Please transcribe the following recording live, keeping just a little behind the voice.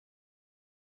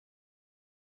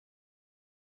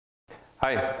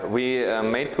Hi, we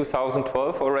made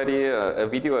 2012 already a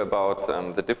video about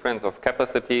the difference of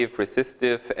capacitive,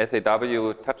 resistive,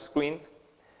 SAW touchscreens.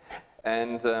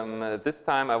 And this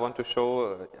time I want to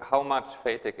show how much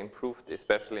faytech improved,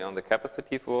 especially on the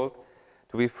capacitive world.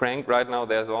 To be frank, right now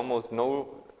there's almost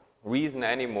no reason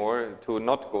anymore to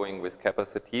not going with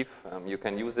capacitive. You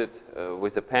can use it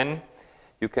with a pen.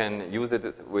 You can use it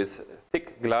with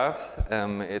thick gloves.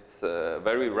 It's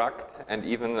very rugged, and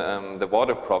even the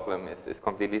water problem is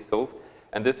completely solved.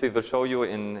 And this we will show you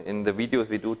in the videos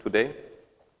we do today.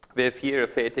 We have here a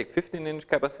faytech 15-inch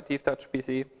capacitive touch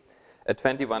PC, a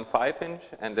 21 5-inch,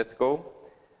 and let's go.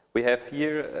 We have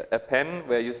here a pen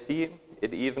where you see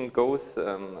it even goes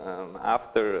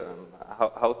after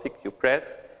how thick you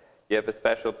press. You have a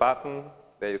special button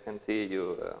where you can see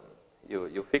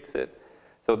you fix it.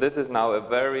 So this is now a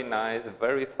very nice,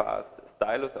 very fast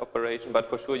stylus operation, but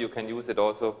for sure you can use it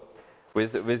also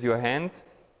with your hands.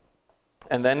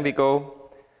 And then we go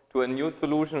to a new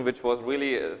solution which was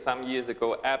really some years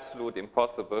ago absolute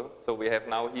impossible. So we have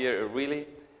now here a really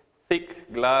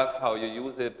thick glove, how you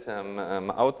use it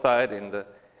outside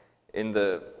in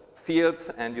the fields,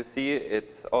 and you see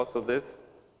it's also this.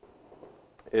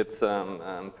 It's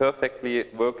perfectly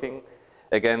working.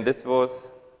 Again, this was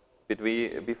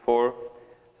before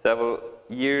several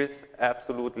years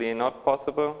absolutely not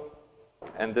possible,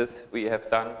 and this we have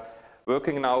done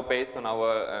working now based on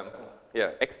our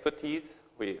expertise.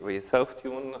 We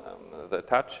self-tune the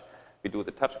touch, we do the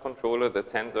touch controller, the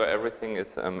sensor, everything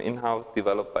is in-house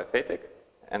developed by faytech,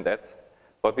 and that's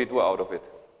what we do out of it.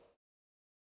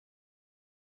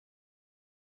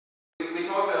 We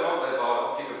talked a lot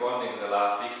about optical bonding in the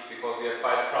last weeks because we are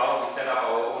quite proud. We set up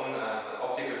our own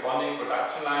optical bonding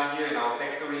production line here in our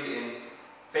factory in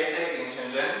faytech in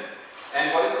Shenzhen.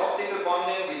 And what is optical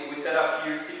bonding? We set up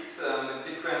here 6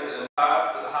 different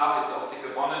parts. Half it's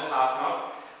optical bonded, half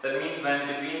not. That means when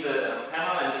between the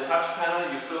panel and the touch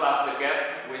panel you fill up the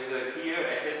gap with a clear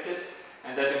adhesive,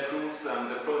 and that improves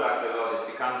the product a lot.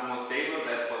 It becomes more stable.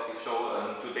 That's what we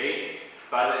show today.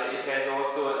 But it has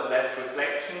also less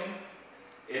reflection.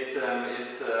 It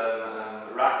is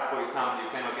rugged, for example,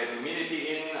 you cannot get humidity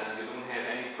in, and you don't have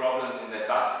any problems in that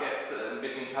dust gets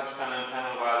between touch panel and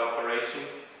panel while operation,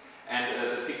 and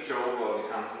the picture overall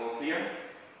becomes more clear.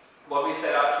 What we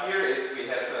set up here is we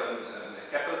have a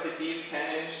capacitive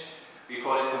 10-inch, we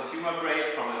call it consumer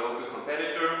grade from a local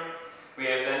competitor. We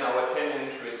have then our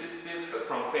 10-inch resistive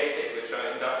from faytech, which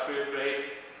are industrial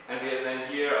grade, and we have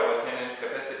then here our 10-inch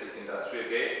capacitive industrial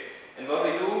grade. And what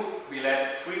we do, we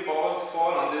let 3 balls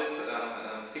fall on this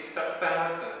 6 touch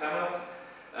panels and panels,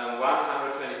 one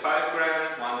 125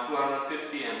 grams, one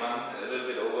 250, and one a little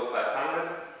bit over 500,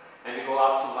 and we go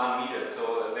up to 1 meter,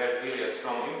 so there's really a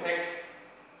strong impact.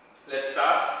 Let's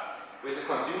start with the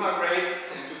consumer grade,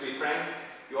 and to be frank,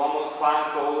 you almost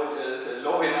can't go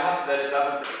low enough that it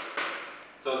doesn't break.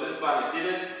 So this one, it did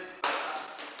it,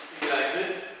 like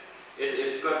this,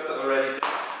 it got already.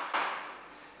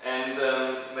 And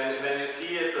when you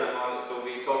see it, so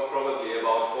we talk probably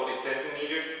about 40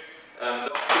 centimeters.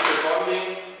 The optical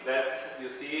bonding, that's, you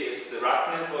see, it's the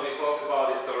ruggedness, what we talk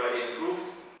about, it's already improved.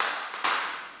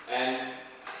 And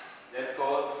let's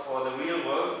go for the real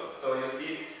world. So you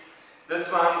see, this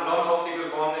one, non-optical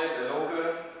bonded, a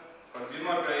local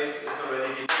consumer grade, is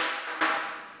already defect.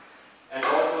 And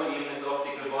also even it's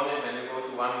optical bonded, when you go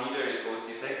to 1 meter, it goes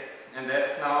defect. And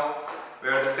that's now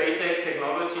where the faytech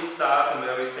technology starts, and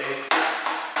where we say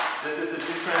this is the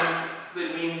difference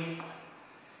between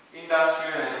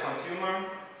industrial and consumer.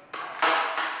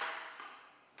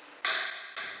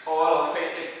 All of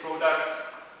faytech's products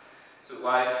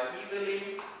survive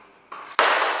easily.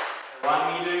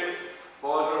 1 meter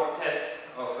ball drop test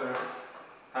of a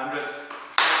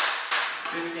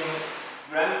 115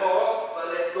 gram ball, but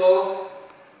let's go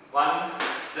one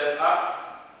step up.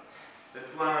 The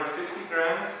 250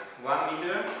 grams, 1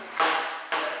 meter.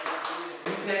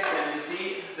 Impact, and you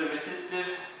see the resistive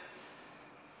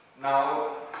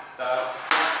now starts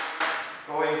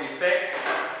going defect.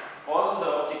 Also the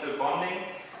optical bonding,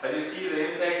 but you see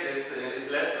the impact is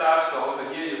less large, so also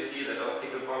here you see that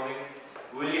optical bonding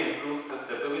really improves the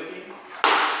stability.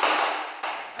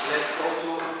 And let's go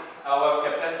to our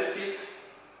capacitive.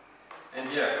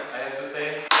 And yeah, I have to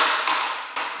say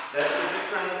that's the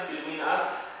difference between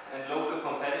us and local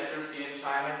competitors here in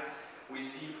China. We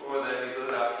see for that we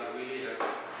build up here really a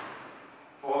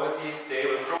quality,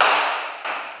 stable product.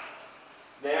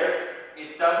 There,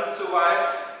 it doesn't survive a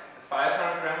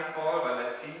 500 grams ball, but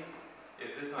let's see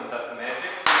if this one does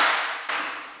magic.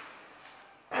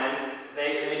 And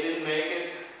they didn't make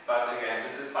it, but again,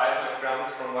 this is 500 grams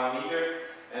from 1 meter.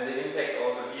 And the impact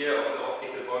also here of the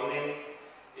optical bonding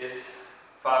is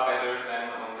far better than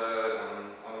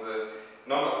on the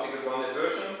non-optical bonded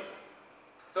version.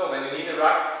 So when you need a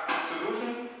rugged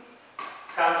solution,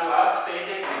 come to us,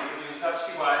 faytech. We produce touch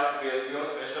devices. We are your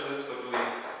specialists for doing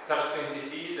touchscreen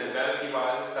PCs and embedded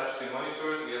devices, touchscreen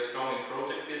monitors. We are strong in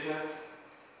project business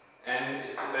and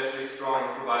especially strong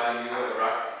in providing you a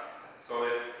rugged,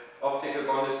 solid, optical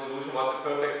bonded solution. What's a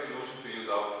perfect solution to use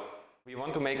outdoor? We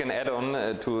want to make an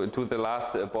add-on to the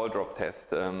last ball drop test.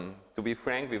 To be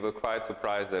frank, we were quite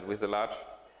surprised that with the large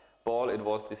ball it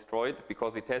was destroyed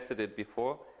because we tested it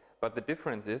before. But the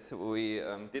difference is we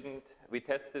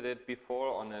tested it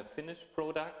before on a finished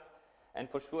product, and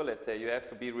for sure, let's say, you have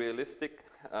to be realistic.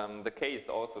 The case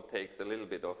also takes a little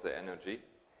bit of the energy,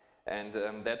 and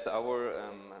that's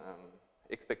our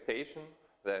expectation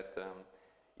that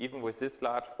even with this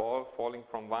large ball falling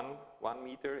from 1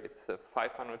 meter, it's a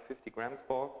 550 grams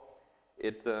ball,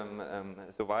 it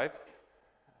survives.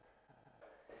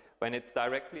 When it's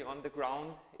directly on the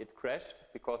ground, it crashed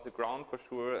because the ground for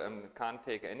sure can't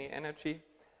take any energy.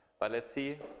 But let's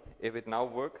see if it now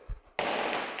works.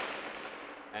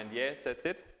 And yes, that's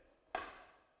it.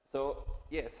 So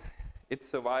yes, it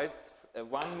survives a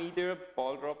 1 meter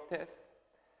ball drop test,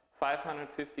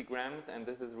 550 grams, and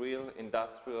this is real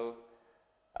industrial.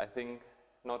 I think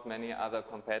not many other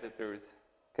competitors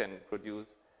can produce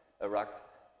a rugged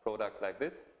product like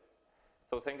this.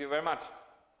 So thank you very much.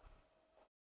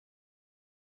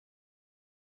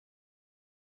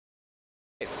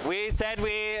 We said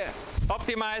we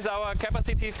optimize our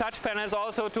capacitive touch panels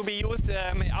also to be used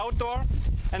outdoor,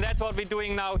 and that's what we're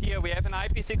doing now here. We have an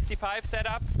IP65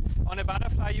 setup on a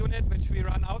butterfly unit which we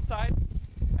run outside.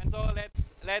 And so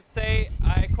let's say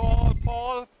I call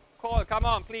Paul. Paul, come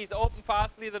on, please open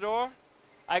fastly the door.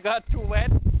 I got too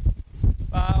wet.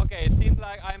 Okay, it seems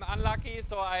like I'm unlucky,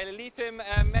 so I leave him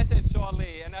a message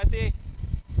shortly and I say,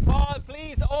 Paul,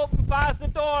 please open fast the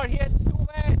door, here it's too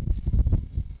wet.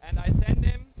 And I send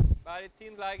him, but it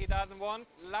seems like he doesn't want.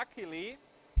 Luckily,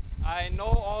 I know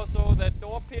also the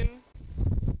door pin.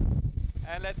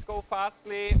 And let's go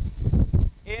fastly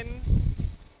in.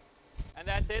 And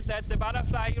that's it, that's the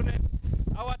butterfly unit.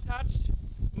 Our touch,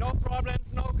 no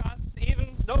problems, no gusts,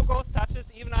 even no ghost touches,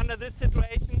 even under this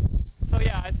situation. So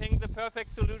yeah, I think the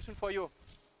perfect solution for you.